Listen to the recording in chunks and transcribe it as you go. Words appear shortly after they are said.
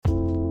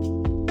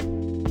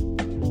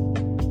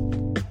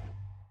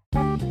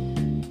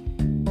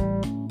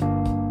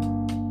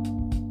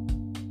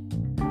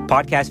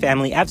Podcast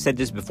family, I've said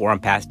this before on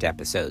past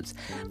episodes.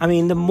 I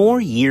mean, the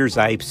more years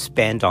I've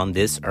spent on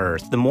this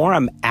earth, the more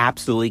I'm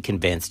absolutely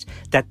convinced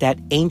that that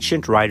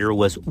ancient writer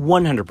was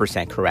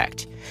 100%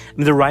 correct. I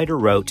mean, the writer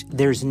wrote,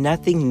 "There's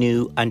nothing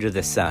new under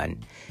the sun."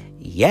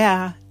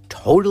 Yeah,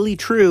 totally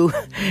true.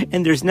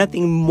 And there's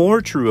nothing more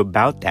true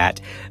about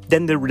that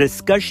than the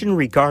discussion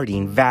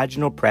regarding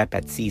vaginal prep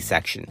at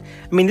C-section.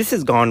 I mean, this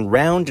has gone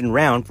round and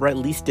round for at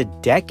least a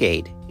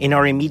decade. In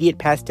our immediate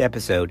past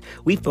episode,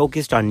 we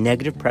focused on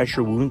negative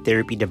pressure wound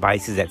therapy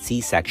devices at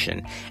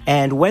C-section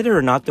and whether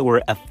or not they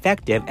were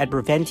effective at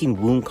preventing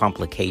wound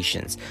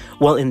complications.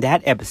 Well, in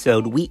that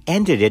episode, we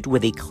ended it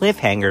with a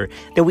cliffhanger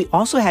that we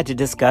also had to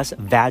discuss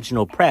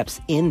vaginal preps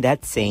in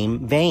that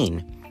same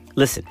vein.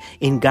 Listen,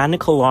 in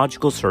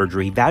gynecological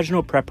surgery,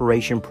 vaginal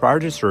preparation prior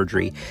to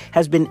surgery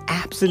has been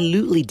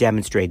absolutely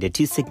demonstrated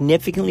to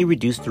significantly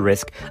reduce the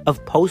risk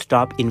of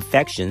post-op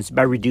infections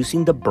by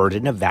reducing the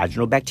burden of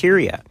vaginal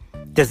bacteria.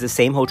 Does the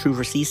same hold true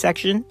for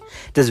C-section?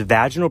 Does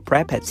vaginal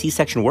prep at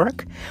C-section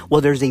work?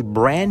 Well, there's a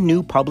brand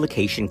new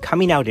publication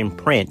coming out in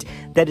print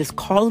that is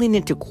calling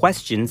into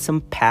question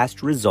some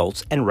past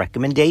results and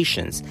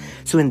recommendations.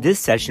 So in this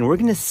session, we're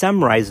going to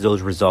summarize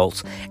those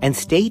results and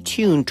stay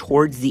tuned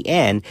towards the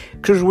end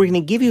because we're going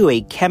to give you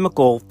a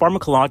chemical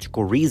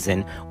pharmacological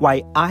reason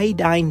why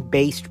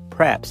iodine-based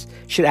preps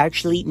should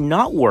actually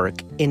not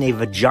work in a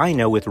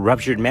vagina with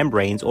ruptured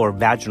membranes or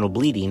vaginal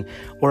bleeding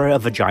or a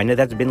vagina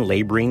that's been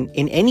laboring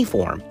in any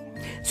form.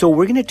 So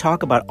we're going to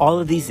talk about all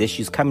of these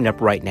issues coming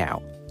up right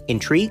now.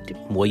 Intrigued?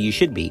 Well, you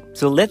should be.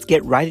 So let's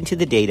get right into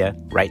the data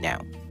right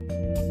now.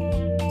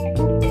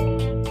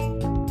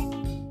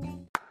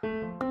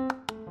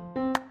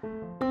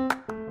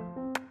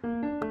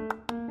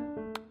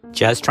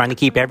 Just trying to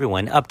keep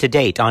everyone up to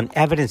date on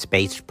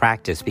evidence-based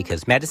practice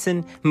because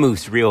medicine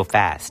moves real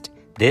fast.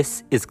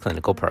 This is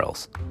Clinical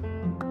Pearls.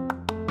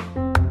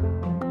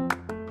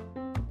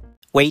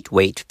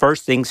 Wait.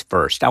 First things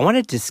first. I want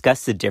to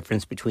discuss the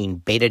difference between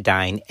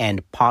betadine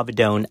and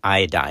povidone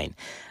iodine.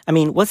 I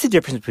mean, what's the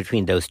difference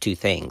between those two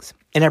things?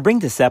 And I bring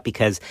this up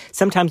because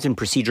sometimes in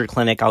procedure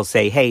clinic, I'll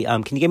say, hey,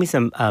 can you give me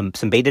some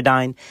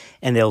betadine?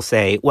 And they'll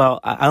say,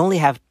 well, I only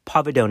have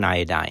povidone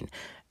iodine.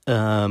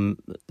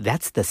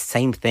 That's the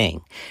same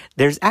thing.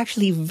 There's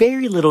actually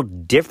very little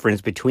difference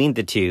between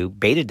the two.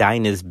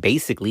 Betadine is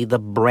basically the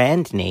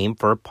brand name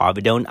for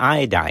povidone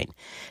iodine.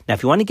 Now,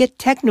 if you want to get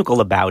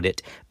technical about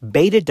it,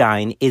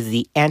 betadine is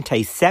the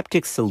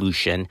antiseptic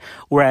solution,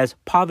 whereas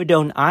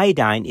povidone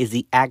iodine is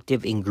the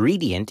active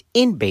ingredient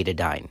in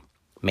betadine.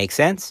 Make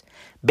sense?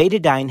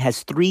 Betadine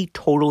has 3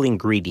 total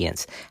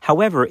ingredients.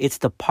 However, it's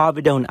the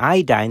povidone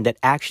iodine that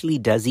actually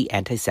does the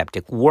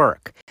antiseptic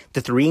work.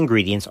 The 3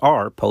 ingredients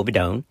are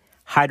povidone,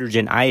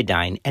 hydrogen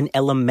iodine, and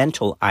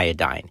elemental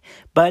iodine.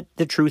 But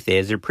the truth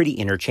is, they're pretty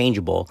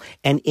interchangeable.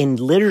 And in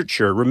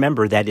literature,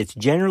 remember that it's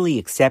generally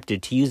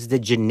accepted to use the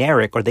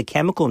generic or the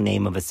chemical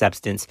name of a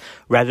substance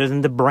rather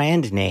than the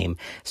brand name.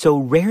 So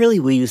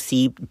rarely will you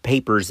see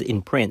papers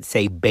in print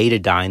say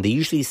betadine. They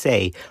usually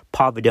say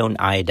povidone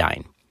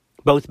iodine.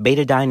 Both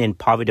betadine and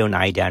povidone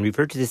iodine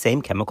refer to the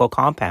same chemical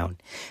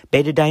compound.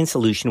 Betadine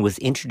solution was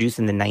introduced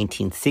in the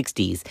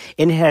 1960s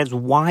and it has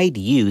wide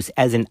use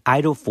as an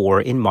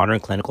iodophore in modern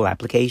clinical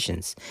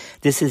applications.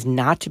 This is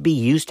not to be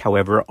used,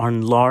 however,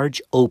 on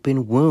large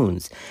open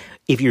wounds.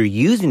 If you're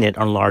using it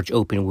on large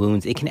open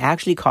wounds, it can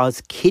actually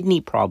cause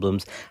kidney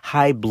problems,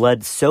 high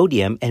blood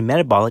sodium, and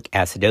metabolic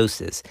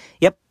acidosis.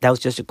 Yep, that was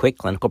just a quick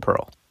clinical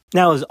pearl.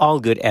 Now, as all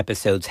good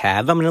episodes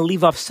have, I'm going to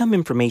leave off some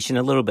information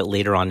a little bit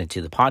later on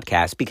into the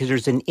podcast because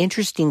there's an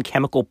interesting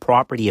chemical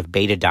property of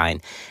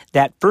betadine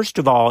that, first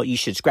of all, you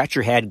should scratch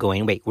your head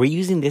going, wait, we're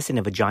using this in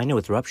a vagina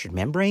with ruptured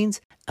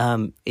membranes?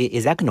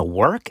 Is that going to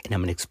work? And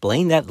I'm going to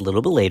explain that a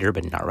little bit later,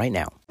 but not right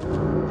now.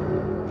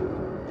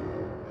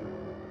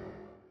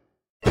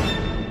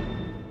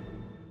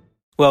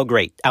 Well,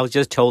 great. I was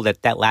just told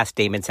that last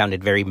statement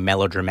sounded very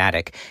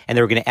melodramatic, and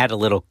they were going to add a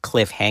little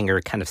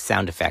cliffhanger kind of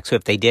sound effect. So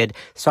if they did,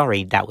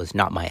 sorry, that was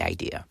not my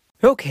idea.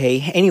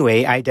 Okay,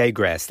 anyway, I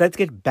digress. Let's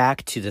get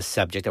back to the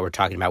subject that we're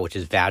talking about, which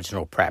is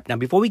vaginal prep. Now,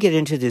 before we get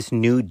into this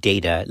new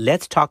data,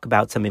 let's talk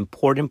about some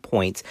important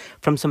points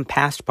from some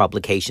past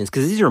publications,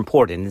 because these are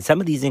important, and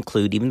some of these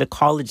include even the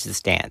college's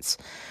stance.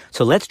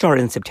 So let's start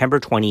in September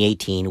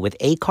 2018 with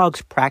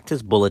ACOG's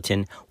Practice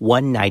Bulletin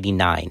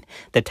 199.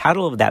 The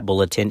title of that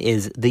bulletin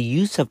is The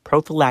Use of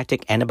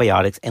Prophylactic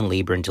Antibiotics in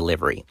Labor and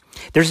Delivery.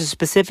 There's a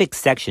specific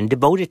section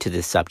devoted to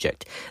this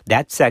subject.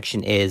 That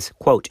section is,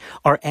 quote,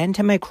 are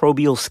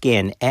antimicrobial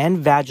skin and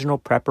vaginal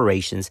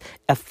preparations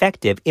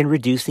effective in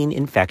reducing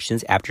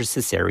infections after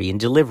cesarean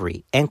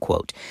delivery, end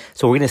quote.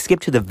 So we're going to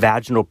skip to the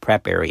vaginal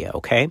prep area,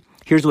 okay?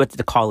 Here's what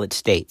the college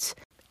states.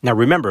 Now,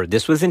 remember,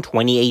 this was in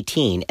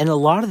 2018, and a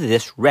lot of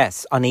this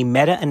rests on a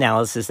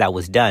meta-analysis that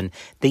was done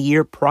the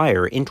year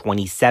prior in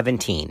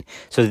 2017.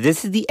 So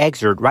this is the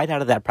excerpt right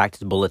out of that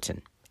practice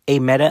bulletin. A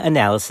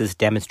meta-analysis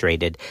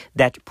demonstrated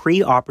that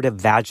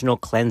preoperative vaginal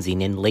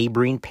cleansing in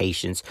laboring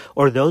patients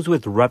or those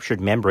with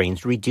ruptured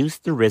membranes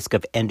reduced the risk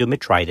of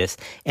endometritis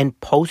and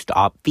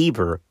post-op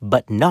fever,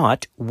 but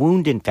not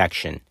wound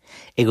infection.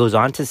 It goes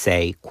on to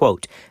say,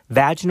 quote,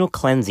 vaginal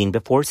cleansing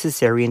before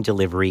cesarean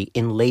delivery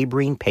in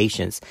laboring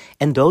patients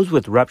and those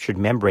with ruptured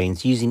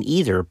membranes using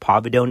either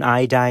povidone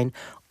iodine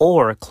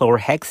or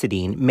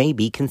chlorhexidine may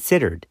be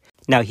considered.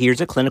 Now,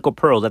 here's a clinical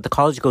pearl that the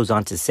college goes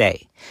on to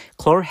say.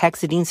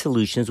 Chlorhexidine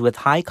solutions with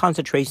high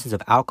concentrations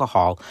of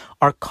alcohol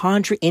are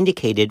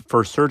contraindicated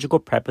for surgical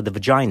prep of the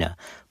vagina,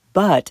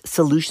 but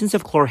solutions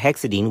of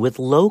chlorhexidine with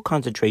low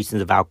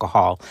concentrations of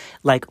alcohol,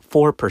 like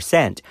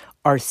 4%,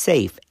 are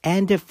safe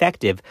and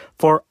effective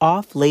for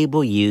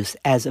off-label use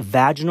as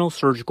vaginal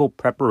surgical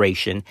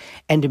preparation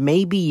and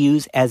may be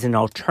used as an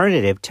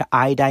alternative to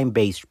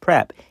iodine-based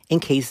prep in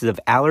cases of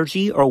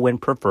allergy or when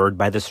preferred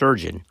by the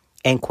surgeon.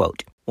 End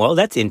quote. Well,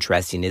 that's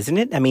interesting, isn't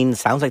it? I mean, it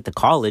sounds like the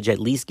college at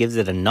least gives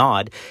it a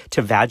nod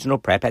to vaginal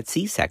prep at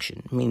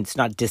C-section. I mean, it's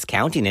not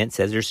discounting it. It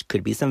says there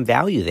could be some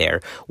value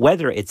there,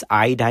 whether it's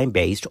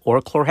iodine-based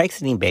or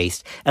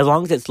chlorhexidine-based, as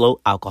long as it's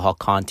low alcohol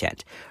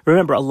content.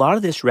 Remember, a lot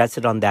of this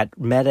rested on that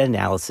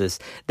meta-analysis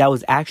that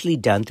was actually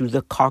done through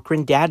the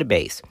Cochrane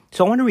database.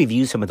 So I want to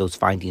review some of those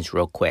findings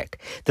real quick.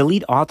 The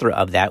lead author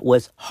of that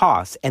was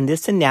Haas, and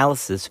this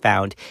analysis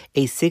found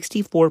a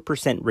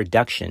 64%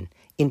 reduction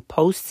in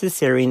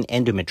post-cesarean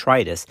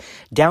endometritis,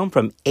 down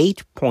from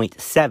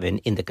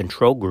 8.7 in the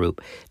control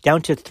group, down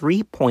to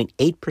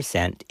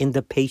 3.8% in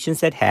the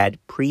patients that had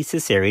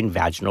pre-cesarean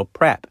vaginal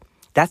prep.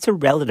 That's a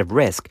relative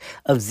risk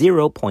of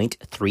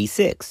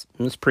 0.36.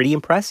 That's pretty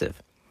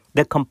impressive.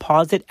 The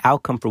composite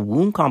outcome for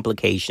wound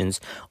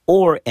complications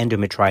or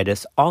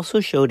endometritis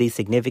also showed a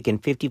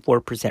significant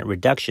 54%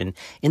 reduction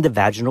in the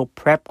vaginal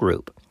prep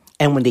group.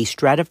 And when they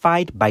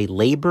stratified by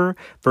labor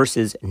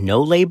versus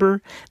no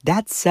labor,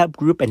 that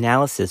subgroup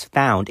analysis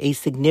found a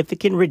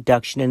significant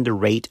reduction in the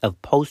rate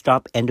of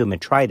post-op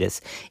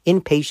endometritis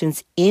in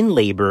patients in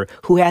labor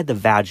who had the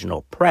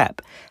vaginal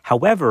prep.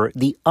 However,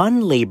 the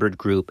unlabored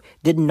group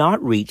did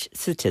not reach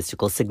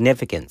statistical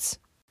significance.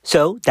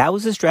 So that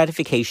was the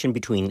stratification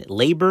between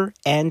labor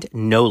and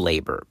no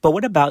labor. But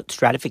what about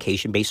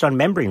stratification based on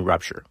membrane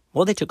rupture?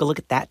 Well, they took a look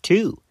at that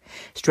too.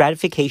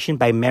 Stratification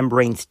by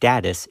membrane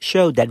status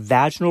showed that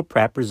vaginal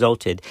prep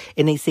resulted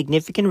in a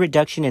significant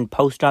reduction in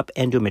post-op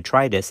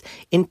endometritis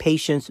in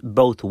patients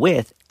both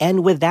with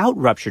and without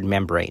ruptured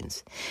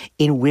membranes.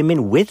 In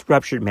women with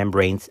ruptured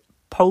membranes,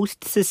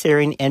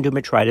 post-cesarean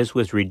endometritis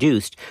was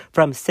reduced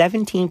from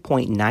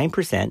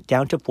 17.9%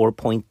 down to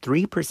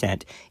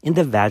 4.3% in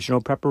the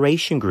vaginal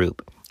preparation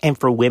group. And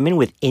for women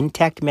with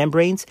intact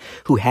membranes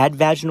who had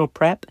vaginal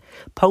prep,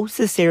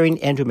 post-cesarean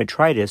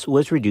endometritis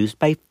was reduced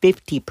by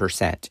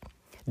 50%.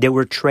 There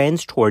were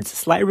trends towards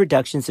slight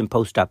reductions in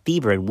post-op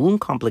fever and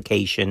wound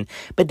complication,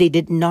 but they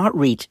did not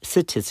reach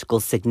statistical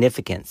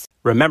significance.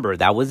 Remember,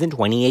 that was in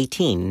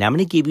 2018. Now I'm going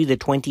to give you the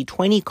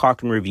 2020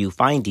 Cochrane Review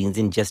findings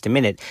in just a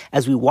minute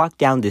as we walk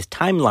down this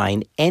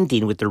timeline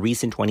ending with the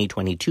recent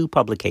 2022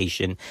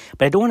 publication.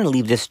 But I don't want to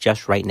leave this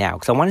just right now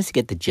because I want us to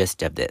get the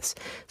gist of this.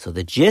 So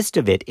the gist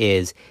of it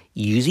is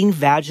using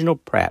vaginal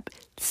prep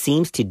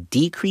seems to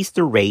decrease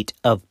the rate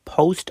of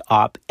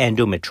post-op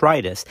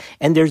endometritis,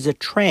 and there's a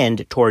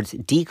trend towards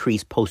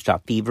decreased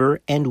post-op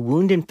fever and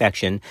wound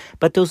infection,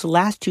 but those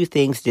last two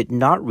things did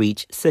not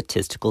reach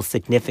statistical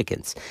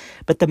significance.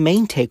 But the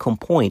main take-home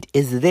point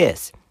is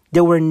this.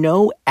 There were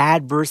no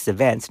adverse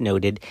events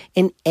noted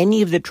in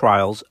any of the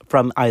trials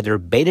from either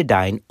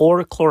betadine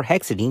or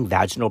chlorhexidine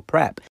vaginal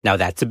prep. Now,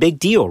 that's a big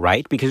deal,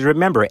 right? Because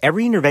remember,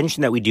 every intervention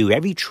that we do,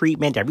 every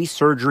treatment, every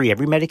surgery,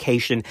 every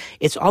medication,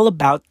 it's all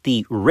about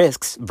the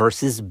risks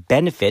versus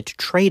benefit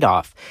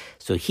trade-off.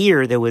 So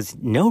here, there was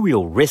no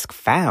real risk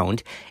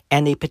found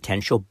and a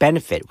potential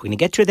benefit. We're going to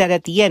get to that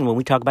at the end when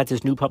we talk about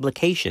this new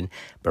publication.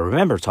 But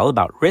remember, it's all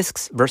about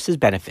risks versus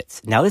benefits.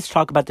 Now let's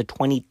talk about the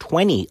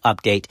 2020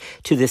 update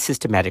to this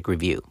systematic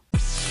review.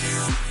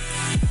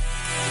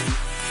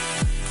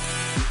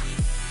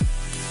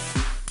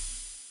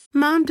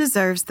 Mom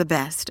deserves the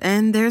best,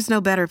 and there's no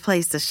better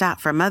place to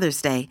shop for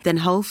Mother's Day than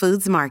Whole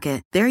Foods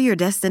Market. They're your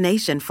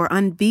destination for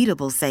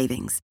unbeatable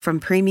savings, from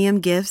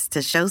premium gifts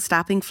to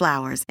show-stopping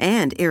flowers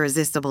and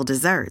irresistible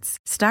desserts.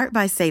 Start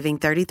by saving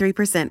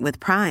 33% with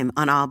Prime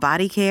on all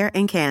body care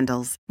and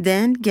candles.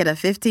 Then get a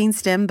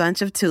 15-stem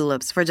bunch of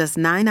tulips for just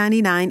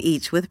 $9.99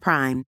 each with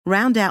Prime.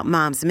 Round out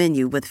Mom's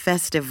menu with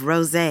festive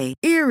rosé,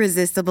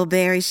 irresistible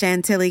berry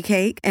chantilly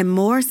cake, and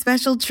more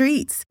special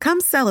treats. Come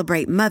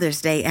celebrate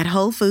Mother's Day at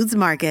Whole Foods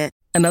Market.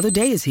 Another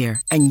day is here,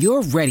 and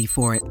you're ready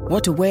for it.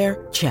 What to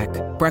wear? Check.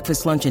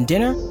 Breakfast, lunch, and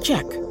dinner?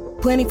 Check.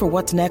 Planning for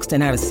what's next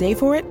and how to save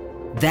for it?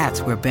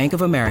 That's where Bank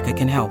of America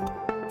can help.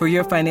 For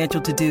your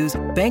financial to-dos,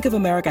 Bank of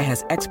America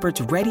has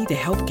experts ready to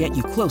help get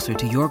you closer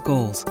to your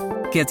goals.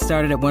 Get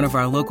started at one of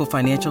our local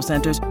financial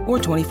centers or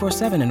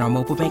 24/7 in our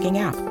mobile banking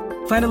app.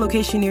 Find a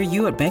location near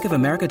you at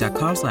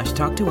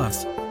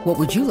bankofamerica.com/talktous. What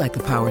would you like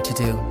the power to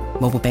do?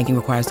 Mobile banking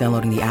requires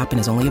downloading the app and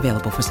is only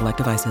available for select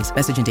devices.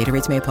 Message and data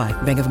rates may apply.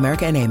 Bank of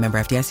America N.A., member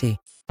FDIC.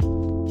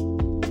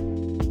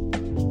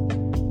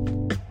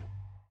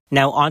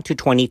 Now on to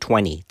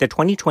 2020. The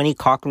 2020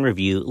 Cochrane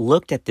Review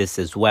looked at this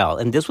as well,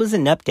 and this was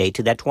an update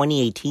to that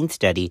 2018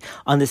 study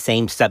on the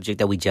same subject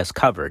that we just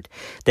covered.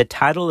 The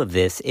title of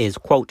this is,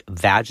 quote,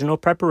 Vaginal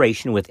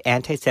Preparation with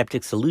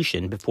Antiseptic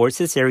Solution Before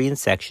Cesarean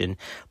Section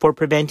for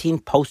Preventing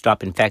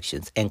Post-Op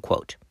Infections, end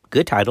quote.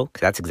 Good title,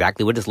 because that's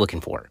exactly what it's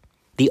looking for.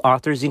 The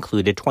authors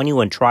included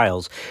 21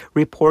 trials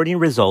reporting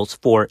results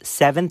for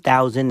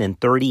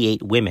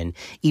 7,038 women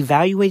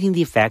evaluating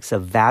the effects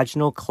of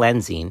vaginal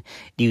cleansing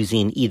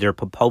using either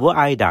popovyl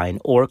iodine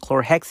or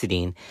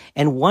chlorhexidine,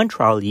 and one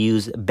trial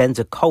used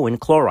benzocaine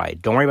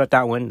chloride. Don't worry about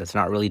that one. That's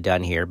not really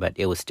done here, but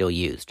it was still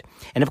used.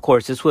 And of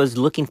course, this was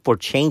looking for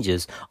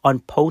changes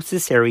on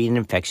post-cesarean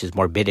infectious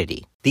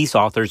morbidity. These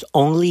authors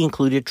only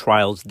included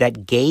trials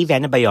that gave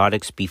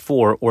antibiotics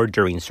before or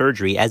during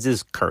surgery, as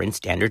is current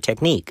standard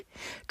technique.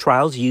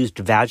 Trials used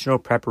vaginal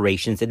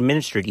preparations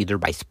administered either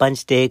by sponge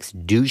sticks,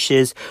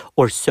 douches,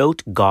 or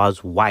soaked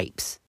gauze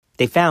wipes.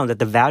 They found that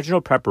the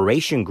vaginal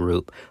preparation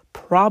group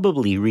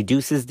probably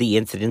reduces the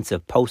incidence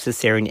of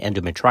post-cesarean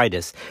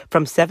endometritis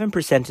from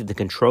 7% in the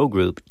control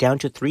group down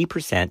to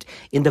 3%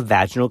 in the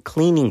vaginal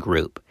cleaning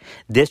group.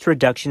 This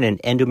reduction in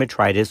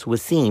endometritis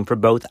was seen for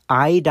both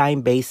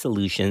iodine-based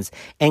solutions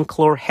and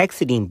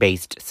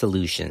chlorhexidine-based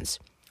solutions.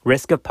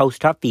 Risk of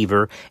post-op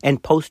fever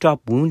and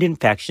post-op wound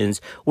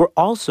infections were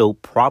also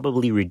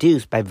probably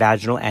reduced by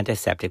vaginal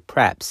antiseptic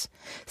preps.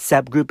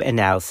 Subgroup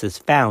analysis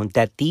found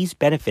that these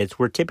benefits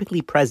were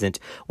typically present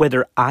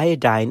whether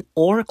iodine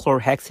or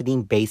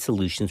chlorhexidine-based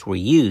solutions were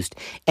used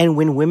and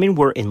when women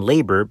were in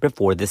labor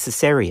before the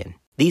cesarean.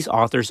 These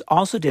authors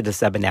also did a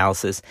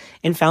sub-analysis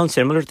and found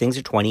similar things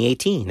in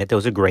 2018, that there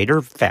was a greater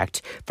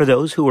effect for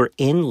those who were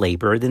in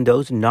labor than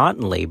those not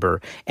in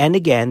labor. And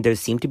again, there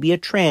seemed to be a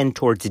trend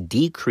towards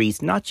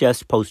decreased, not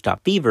just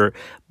post-op fever,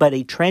 but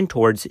a trend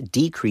towards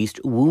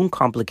decreased wound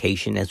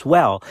complication as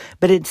well.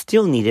 But it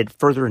still needed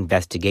further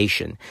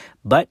investigation.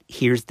 But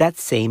here's that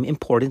same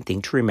important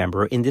thing to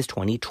remember in this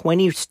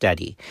 2020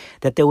 study,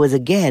 that there was,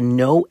 again,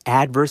 no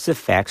adverse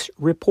effects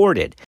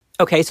reported.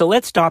 Okay, so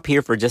let's stop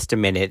here for just a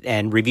minute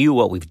and review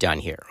what we've done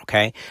here,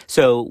 okay?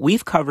 So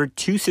we've covered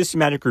 2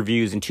 systematic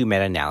reviews and 2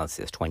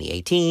 meta-analyses,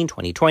 2018,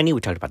 2020. We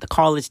talked about the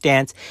college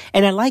dance.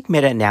 And I like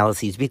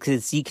meta-analyses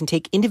because you can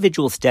take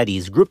individual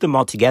studies, group them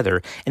all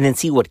together, and then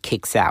see what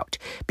kicks out.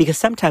 Because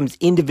sometimes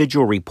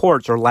individual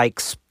reports are like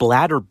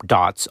splatter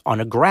dots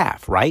on a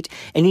graph, right?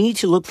 And you need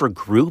to look for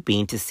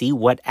grouping to see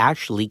what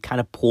actually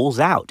kind of pulls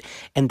out.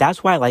 And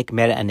that's why I like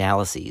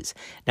meta-analyses.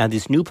 Now,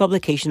 this new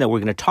publication that we're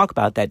going to talk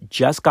about that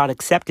just got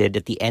accepted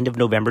at the end of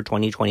November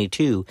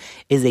 2022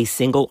 is a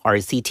single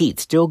RCT.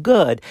 It's still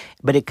good,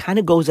 but it kind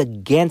of goes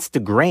against the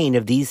grain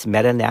of these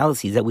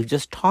meta-analyses that we've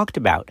just talked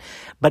about.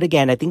 But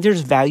again, I think there's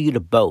value to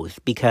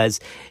both, because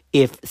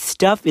if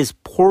stuff is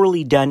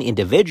poorly done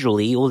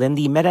individually, well, then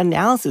the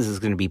meta-analysis is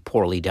going to be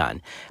poorly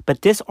done.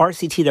 But this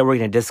RCT that we're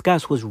going to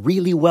discuss was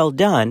really well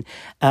done,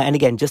 and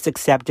again, just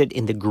accepted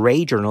in the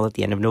Gray Journal at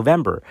the end of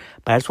November.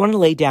 But I just want to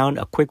lay down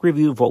a quick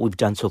review of what we've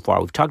done so far.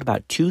 We've talked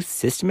about 2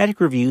 systematic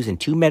reviews and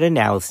 2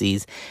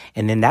 meta-analyses,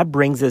 and then that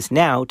brings us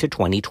now to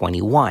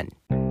 2021.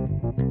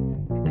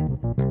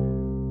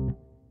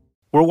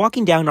 We're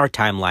walking down our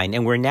timeline,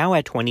 and we're now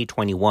at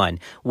 2021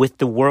 with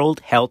the World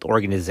Health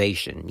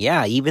Organization.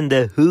 Yeah, even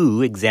the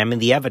WHO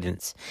examined the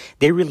evidence.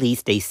 They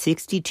released a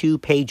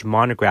 62-page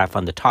monograph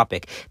on the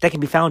topic that can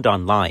be found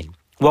online.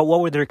 Well,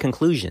 what were their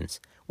conclusions?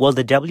 Well,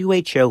 the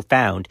WHO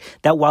found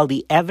that while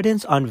the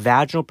evidence on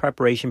vaginal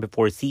preparation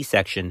before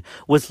C-section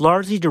was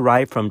largely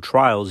derived from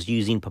trials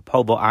using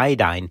popovyl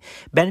iodine,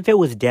 benefit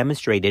was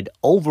demonstrated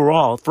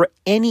overall for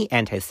any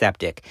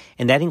antiseptic,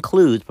 and that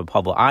includes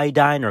popovyl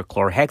iodine or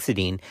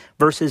chlorhexidine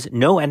versus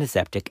no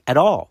antiseptic at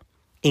all.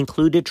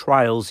 Included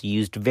trials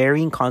used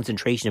varying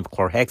concentration of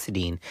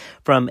chlorhexidine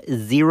from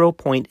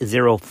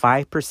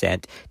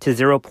 0.05% to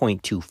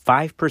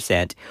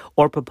 0.25%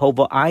 or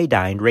popovyl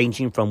iodine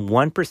ranging from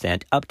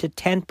 1% up to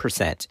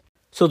 10%.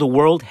 So the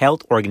World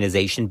Health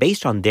Organization,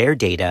 based on their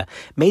data,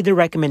 made the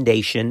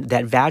recommendation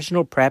that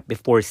vaginal prep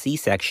before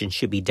C-section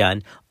should be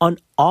done on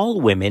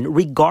all women,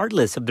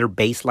 regardless of their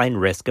baseline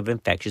risk of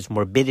infectious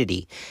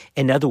morbidity.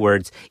 In other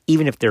words,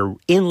 even if they're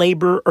in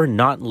labor or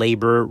not in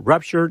labor,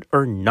 ruptured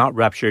or not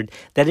ruptured,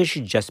 that it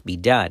should just be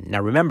done.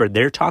 Now remember,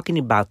 they're talking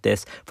about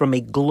this from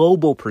a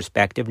global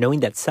perspective,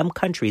 knowing that some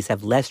countries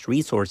have less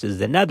resources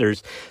than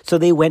others, so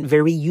they went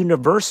very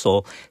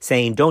universal,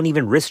 saying don't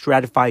even risk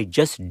stratify,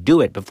 just do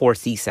it before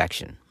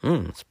C-section.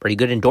 It's a pretty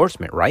good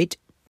endorsement, right?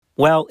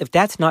 Well, if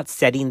that's not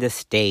setting the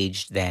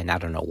stage, then I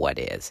don't know what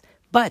is.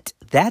 But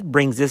that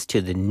brings us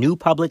to the new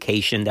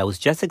publication that was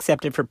just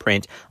accepted for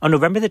print on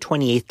November the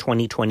 28th,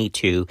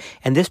 2022.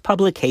 And this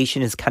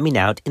publication is coming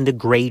out in the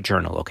Gray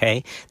Journal,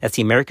 okay? That's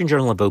the American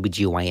Journal of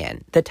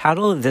OBGYN. The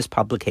title of this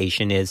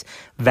publication is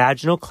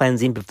Vaginal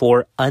Cleansing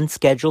Before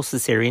Unscheduled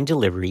Cesarean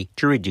Delivery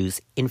to Reduce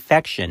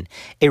Infection,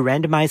 a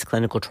Randomized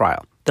Clinical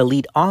Trial. The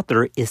lead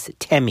author is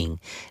Teming.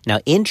 Now,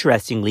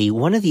 interestingly,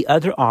 one of the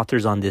other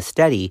authors on this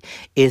study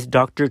is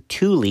Dr.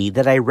 Tooley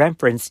that I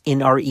referenced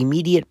in our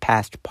immediate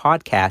past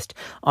podcast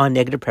on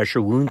negative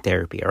pressure wound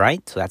therapy, all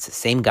right? So that's the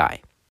same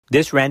guy.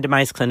 This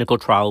randomized clinical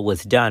trial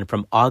was done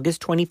from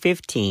August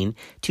 2015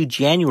 to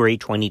January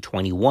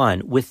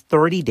 2021 with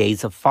 30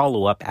 days of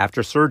follow-up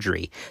after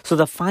surgery. So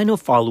the final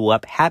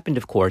follow-up happened,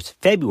 of course,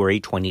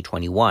 February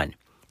 2021.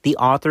 The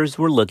authors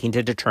were looking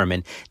to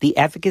determine the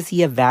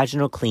efficacy of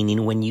vaginal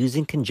cleaning when used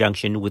in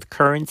conjunction with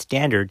current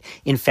standard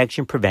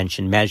infection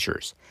prevention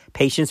measures.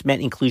 Patients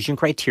met inclusion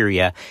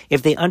criteria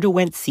if they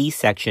underwent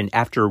C-section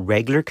after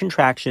regular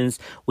contractions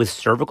with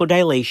cervical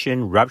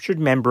dilation, ruptured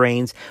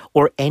membranes,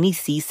 or any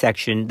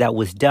C-section that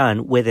was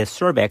done with a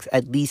cervix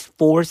at least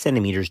 4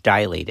 centimeters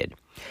dilated.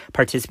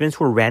 Participants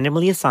were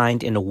randomly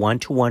assigned in a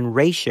 1-to-1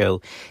 ratio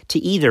to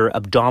either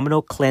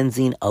abdominal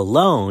cleansing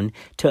alone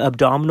to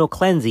abdominal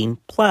cleansing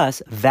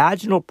plus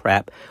vaginal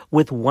prep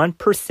with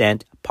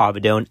 1%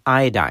 povidone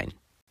iodine.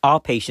 All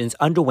patients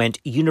underwent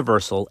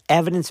universal,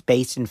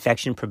 evidence-based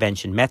infection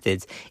prevention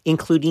methods,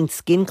 including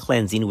skin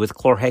cleansing with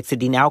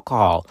chlorhexidine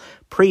alcohol,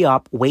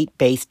 pre-op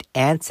weight-based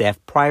ANSEF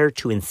prior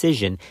to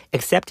incision,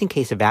 except in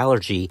case of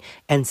allergy,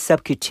 and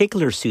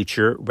subcuticular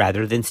suture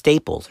rather than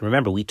staples.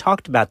 Remember, we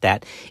talked about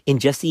that in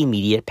just the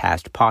immediate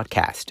past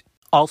podcast.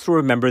 Also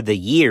remember the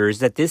years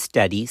that this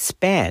study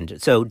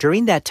spanned. So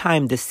during that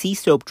time, the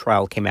C-SOAP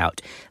trial came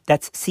out.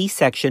 That's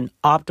C-section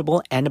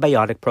optimal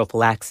antibiotic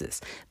prophylaxis.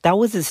 That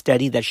was a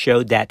study that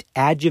showed that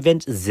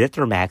adjuvant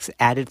Zithromax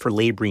added for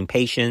laboring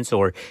patients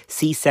or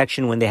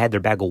C-section when they had their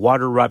bag of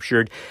water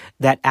ruptured,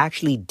 that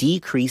actually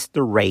decreased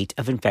the rate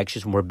of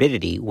infectious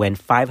morbidity when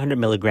 500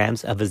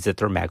 milligrams of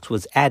Azithromax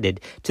was added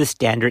to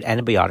standard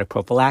antibiotic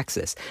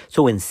prophylaxis.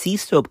 So when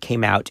C-SOAP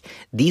came out,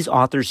 these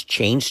authors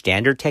changed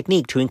standard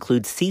technique to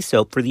include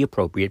C-SOAP for the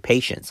appropriate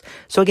patients.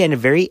 So again,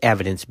 very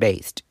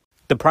evidence-based.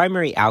 The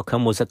primary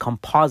outcome was a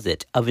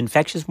composite of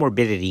infectious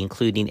morbidity,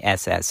 including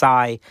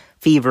SSI,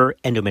 fever,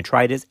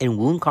 endometritis, and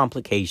wound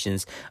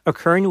complications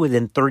occurring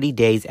within 30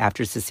 days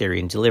after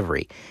cesarean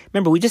delivery.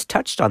 Remember, we just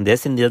touched on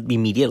this in the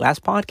immediate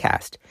last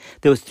podcast.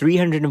 There was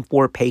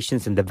 304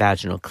 patients in the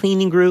vaginal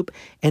cleaning group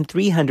and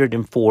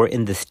 304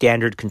 in the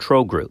standard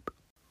control group.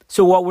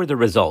 So what were the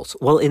results?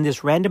 Well, in this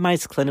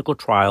randomized clinical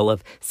trial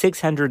of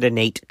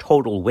 608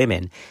 total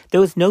women,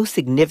 there was no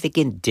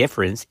significant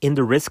difference in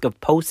the risk of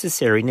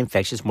post-cesarean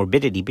infectious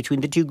morbidity between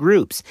the two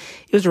groups.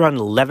 It was around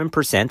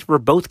 11% for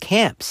both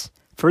camps.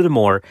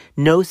 Furthermore,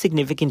 no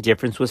significant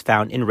difference was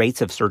found in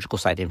rates of surgical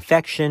site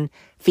infection,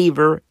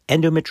 fever,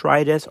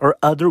 endometritis, or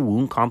other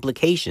wound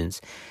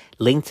complications.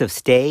 Lengths of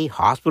stay,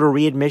 hospital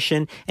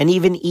readmission, and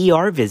even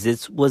ER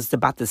visits was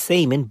about the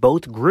same in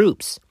both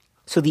groups.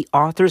 So the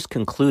authors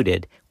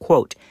concluded,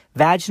 quote,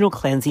 vaginal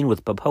cleansing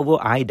with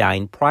povidone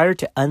iodine prior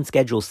to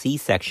unscheduled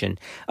C-section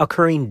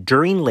occurring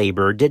during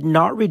labor did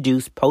not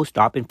reduce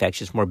post-op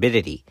infectious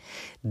morbidity.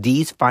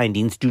 These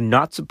findings do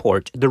not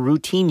support the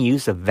routine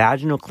use of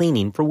vaginal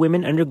cleaning for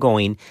women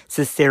undergoing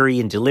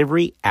cesarean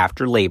delivery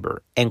after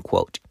labor, end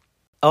quote.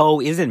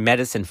 Oh, isn't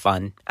medicine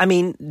fun? I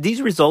mean,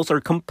 these results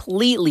are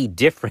completely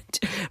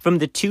different from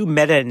the two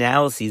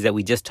meta-analyses that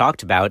we just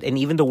talked about and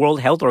even the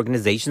World Health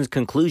Organization's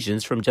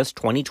conclusions from just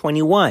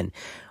 2021.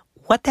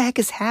 What the heck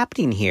is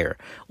happening here?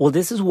 Well,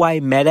 this is why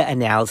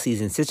meta-analyses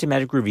and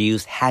systematic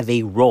reviews have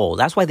a role.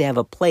 That's why they have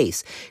a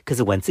place.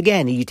 Because once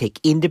again, you take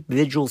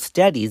individual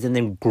studies and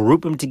then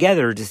group them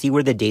together to see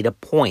where the data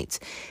points.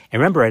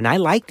 And remember, and I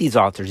like these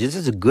authors, this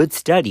is a good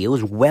study. It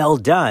was well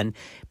done,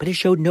 but it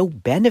showed no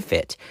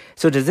benefit.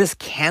 So does this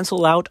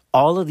cancel out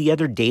all of the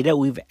other data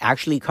we've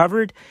actually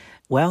covered?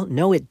 Well,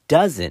 no, it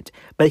doesn't.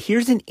 But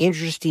here's an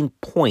interesting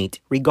point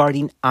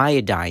regarding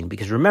iodine,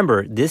 because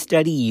remember, this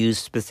study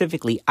used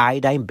specifically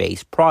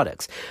iodine-based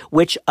products,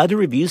 which other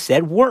reviews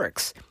said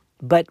works.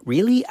 But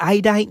really,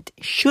 iodine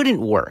shouldn't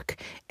work.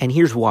 And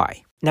here's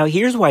why. Now,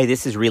 here's why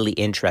this is really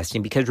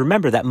interesting, because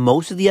remember that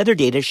most of the other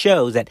data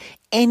shows that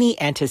any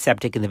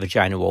antiseptic in the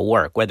vagina will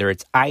work, whether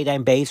it's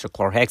iodine-based or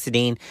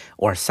chlorhexidine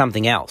or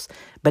something else.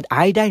 But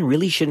iodine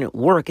really shouldn't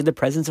work in the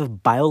presence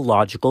of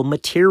biological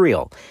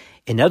material.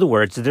 In other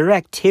words, their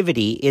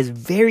activity is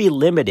very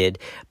limited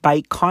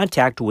by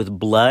contact with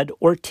blood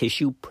or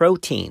tissue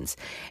proteins.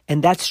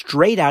 And that's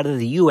straight out of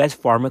the U.S.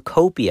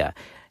 Pharmacopoeia.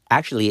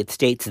 Actually, it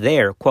states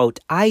there, quote,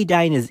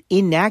 iodine is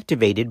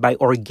inactivated by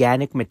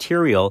organic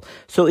material,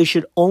 so it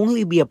should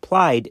only be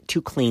applied to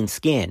clean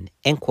skin,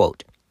 end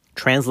quote.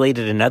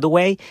 Translated another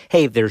way,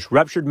 hey, if there's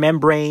ruptured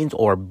membranes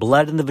or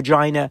blood in the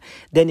vagina,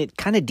 then it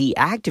kind of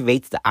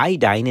deactivates the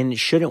iodine and it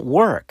shouldn't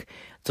work.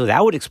 So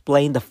that would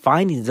explain the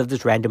findings of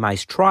this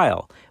randomized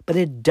trial, but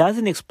it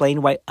doesn't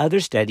explain why other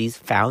studies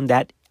found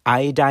that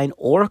iodine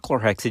or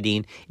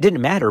chlorhexidine, it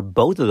didn't matter.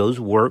 Both of those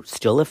were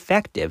still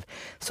effective.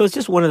 So it's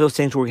just one of those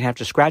things where we're going to have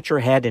to scratch our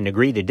head and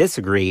agree to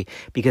disagree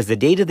because the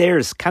data there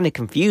is kind of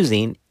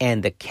confusing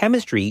and the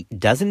chemistry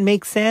doesn't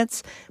make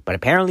sense, but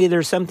apparently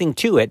there's something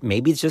to it.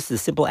 Maybe it's just the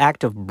simple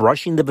act of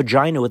brushing the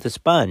vagina with a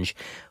sponge.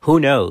 Who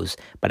knows?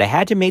 But I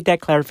had to make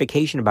that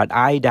clarification about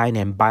iodine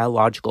and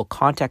biological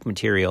contact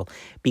material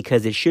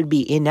because it should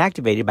be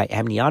inactivated by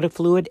amniotic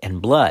fluid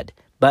and blood.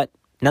 But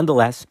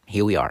nonetheless,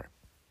 here we are.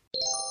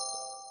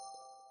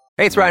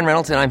 Hey, it's Ryan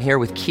Reynolds, and I'm here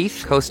with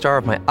Keith, co-star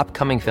of my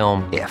upcoming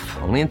film, If,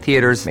 only in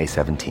theaters May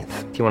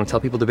 17th. Do you want to tell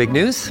people the big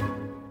news?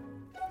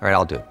 All right,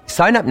 I'll do it.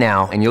 Sign up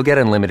now and you'll get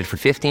unlimited for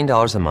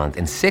 $15 a month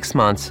and 6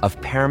 months of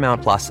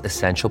Paramount Plus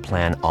Essential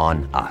Plan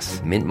on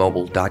us.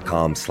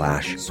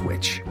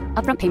 MintMobile.com/switch.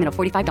 Upfront payment of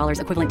 $45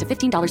 equivalent to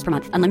 $15 per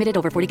month. Unlimited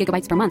over 40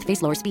 gigabytes per month.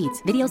 Face lower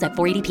speeds. Videos at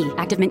 480p.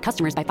 Active Mint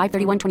customers by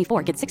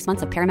 531.24 get 6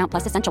 months of Paramount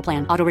Plus Essential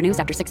Plan. Auto renews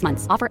after 6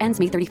 months. Offer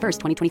ends May 31st,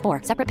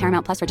 2024. Separate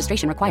Paramount Plus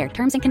registration required.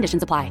 Terms and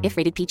conditions apply if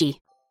rated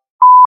PG.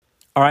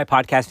 All right,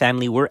 podcast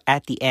family, we're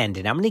at the end,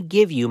 and I'm going to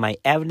give you my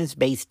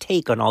evidence-based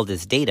take on all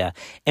this data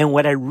and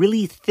what I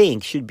really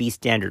think should be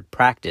standard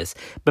practice.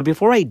 But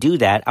before I do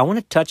that, I want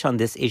to touch on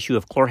this issue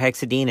of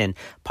chlorhexidine and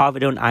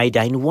povidone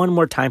iodine one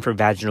more time for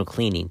vaginal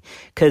cleaning.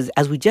 Because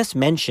as we just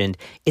mentioned,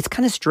 it's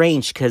kind of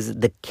strange because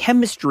the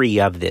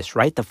chemistry of this,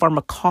 right, the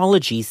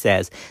pharmacology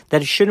says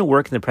that it shouldn't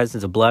work in the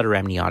presence of blood or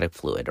amniotic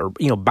fluid or,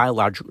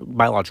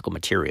 biological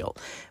material.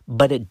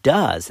 But it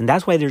does, and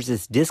that's why there's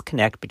this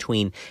disconnect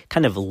between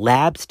kind of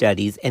lab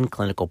studies and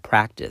clinical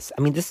practice.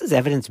 I mean, this is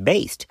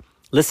evidence-based.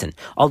 Listen,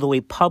 although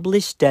a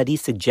published study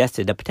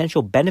suggested a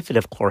potential benefit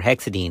of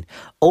chlorhexidine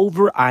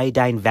over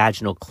iodine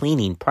vaginal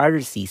cleaning prior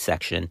to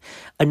C-section,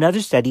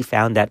 another study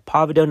found that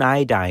povidone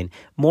iodine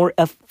more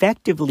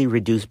effectively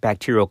reduced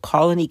bacterial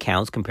colony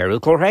counts compared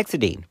with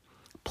chlorhexidine.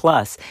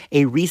 Plus,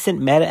 a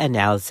recent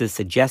meta-analysis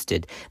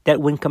suggested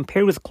that when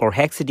compared with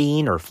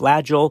chlorhexidine or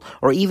Flagyl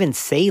or even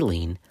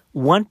saline,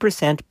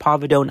 1%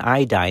 povidone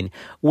iodine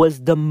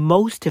was the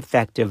most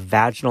effective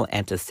vaginal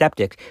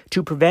antiseptic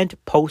to prevent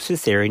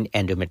post-cesarean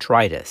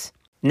endometritis.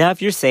 Now,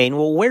 if you're saying,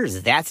 well,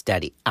 where's that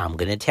study? I'm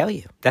going to tell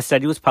you. That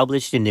study was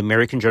published in the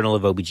American Journal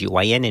of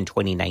OBGYN in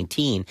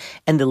 2019,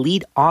 and the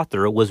lead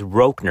author was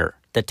Rochner.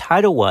 The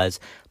title was,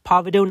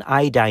 Povidone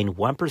Iodine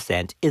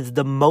 1% is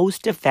the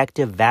most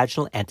effective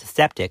vaginal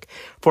antiseptic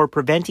for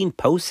preventing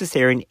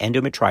post-cesarean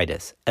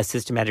endometritis, a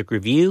systematic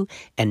review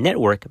and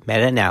network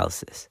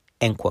meta-analysis,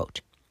 end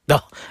quote.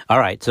 Oh, all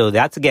right, so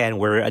that's, again,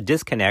 where a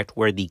disconnect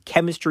where the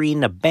chemistry in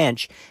the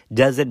bench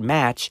doesn't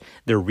match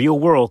the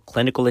real-world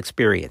clinical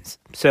experience.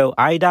 So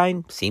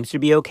iodine seems to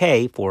be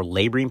okay for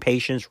laboring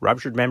patients,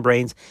 ruptured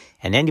membranes,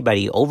 and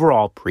anybody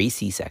overall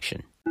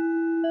pre-C-section.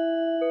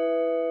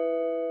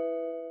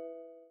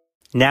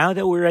 Now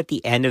that we're at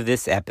the end of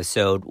this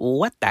episode,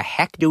 what the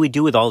heck do we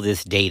do with all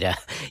this data?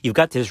 You've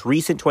got this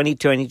recent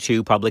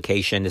 2022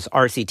 publication, this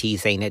RCT,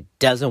 saying it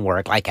doesn't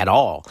work, like at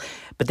all.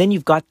 But then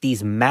you've got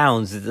these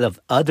mounds of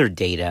other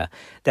data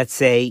that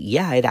say,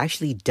 yeah, it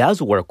actually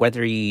does work,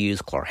 whether you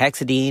use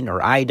chlorhexidine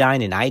or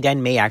iodine, and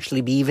iodine may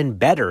actually be even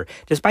better,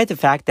 despite the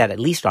fact that, at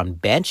least on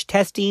bench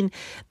testing,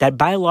 that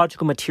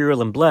biological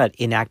material in blood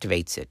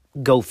inactivates it.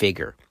 Go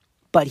figure.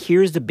 But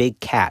here's the big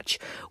catch.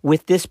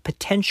 With this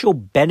potential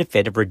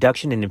benefit of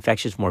reduction in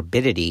infectious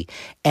morbidity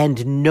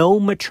and no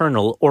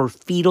maternal or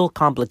fetal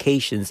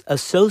complications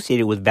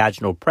associated with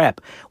vaginal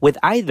prep with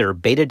either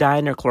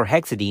betadine or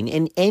chlorhexidine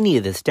in any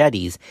of the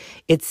studies,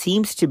 it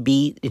seems to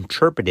be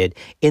interpreted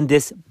in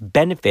this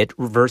benefit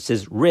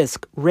versus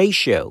risk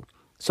ratio.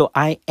 So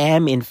I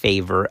am in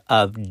favor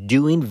of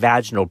doing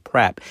vaginal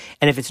prep.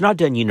 And if it's not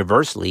done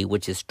universally,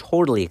 which is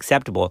totally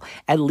acceptable,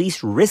 at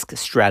least risk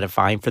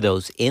stratifying for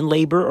those in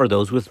labor or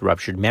those with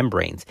ruptured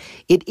membranes.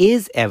 It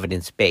is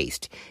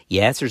evidence-based.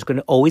 Yes, there's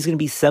always going to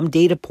be some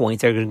data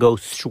points that are going to go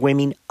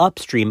swimming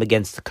upstream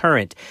against the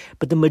current.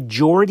 But the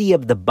majority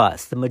of the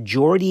bus, the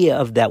majority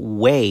of that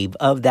wave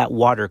of that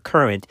water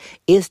current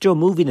is still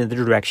moving in the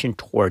direction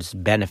towards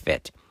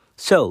benefit.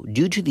 So,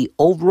 due to the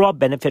overall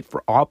benefit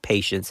for all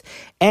patients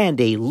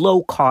and a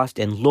low-cost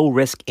and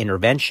low-risk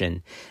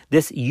intervention,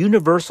 this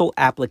universal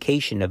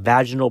application of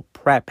vaginal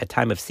prep at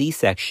time of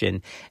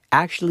C-section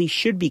actually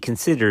should be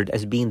considered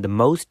as being the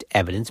most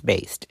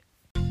evidence-based.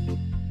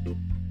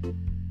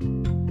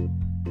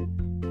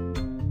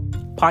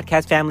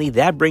 Podcast family,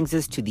 that brings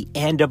us to the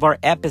end of our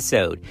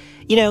episode.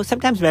 You know,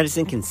 sometimes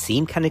medicine can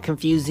seem kind of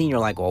confusing. You're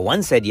like, well,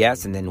 one said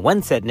yes and then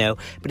one said no.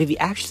 But if you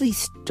actually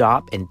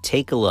stop and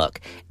take a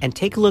look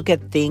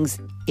at things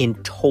in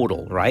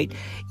total, right,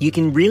 you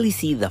can really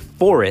see the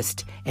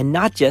forest and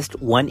not just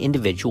one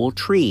individual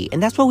tree.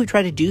 And that's what we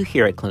try to do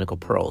here at Clinical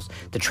Pearls.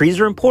 The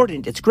trees are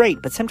important. It's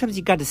great. But sometimes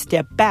you've got to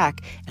step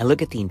back and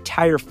look at the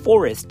entire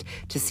forest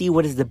to see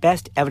what is the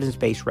best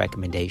evidence-based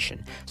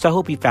recommendation. So I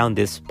hope you found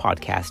this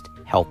podcast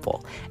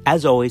helpful.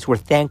 As always, we're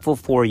thankful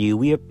for you.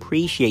 We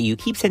appreciate you.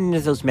 Keep sending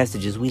us those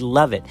messages. We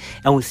love it.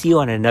 And we'll see you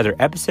on another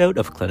episode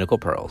of Clinical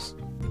Pearls.